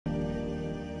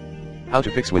How to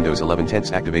fix Windows 11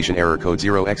 10s activation error code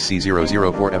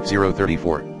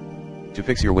 0xc004f034. To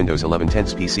fix your Windows 11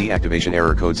 10s PC activation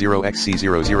error code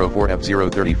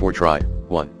 0xc004f034, try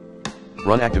 1.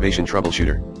 Run activation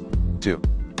troubleshooter. 2.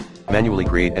 Manually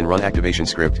create and run activation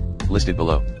script, listed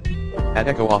below. Add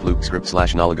echo off loop script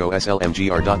 /nalago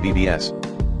slmgr.bbs.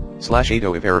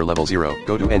 /8 if error level 0,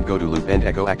 go to loop end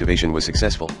echo activation was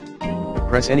successful.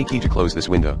 Press any key to close this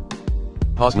window.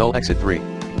 Pause null exit 3.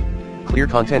 Clear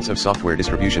contents of software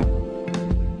distribution.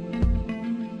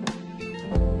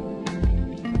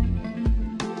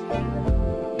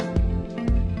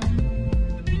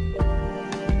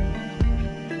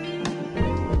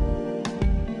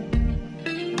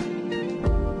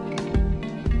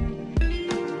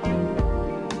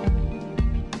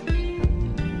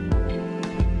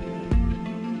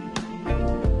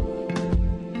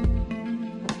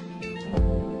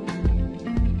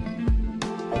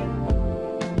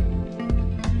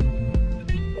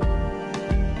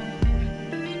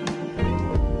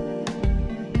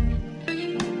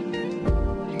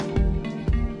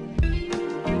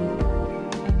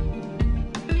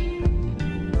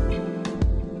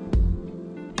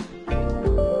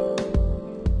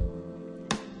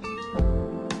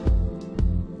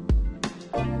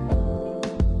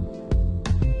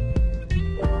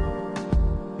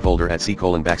 Folder at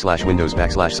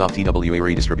c:\windows\soft_twa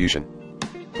redistribution.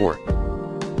 4.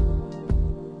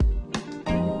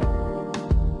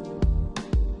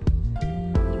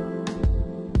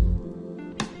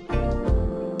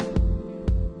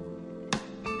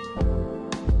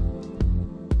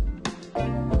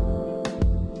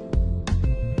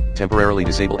 Temporarily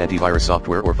disable antivirus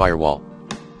software or firewall.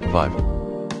 5.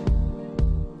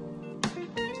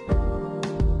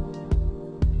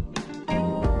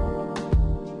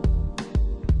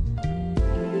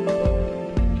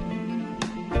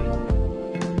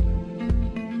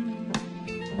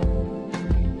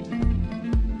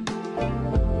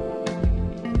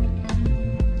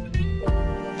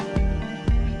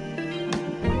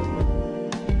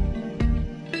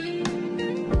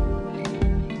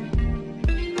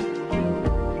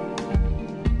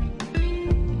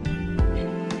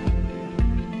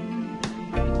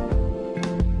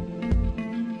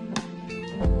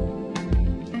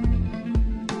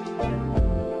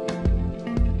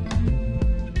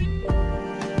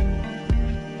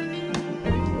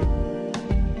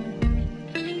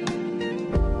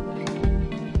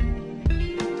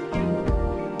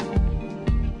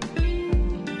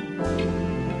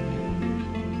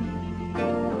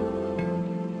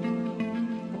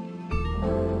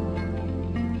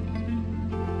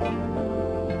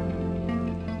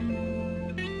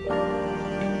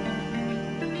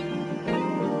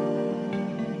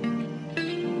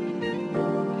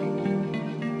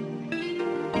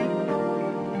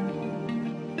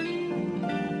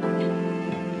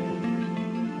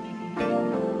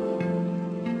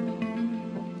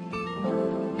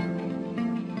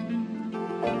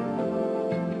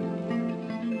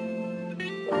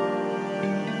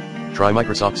 Try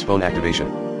Microsoft's phone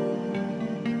activation.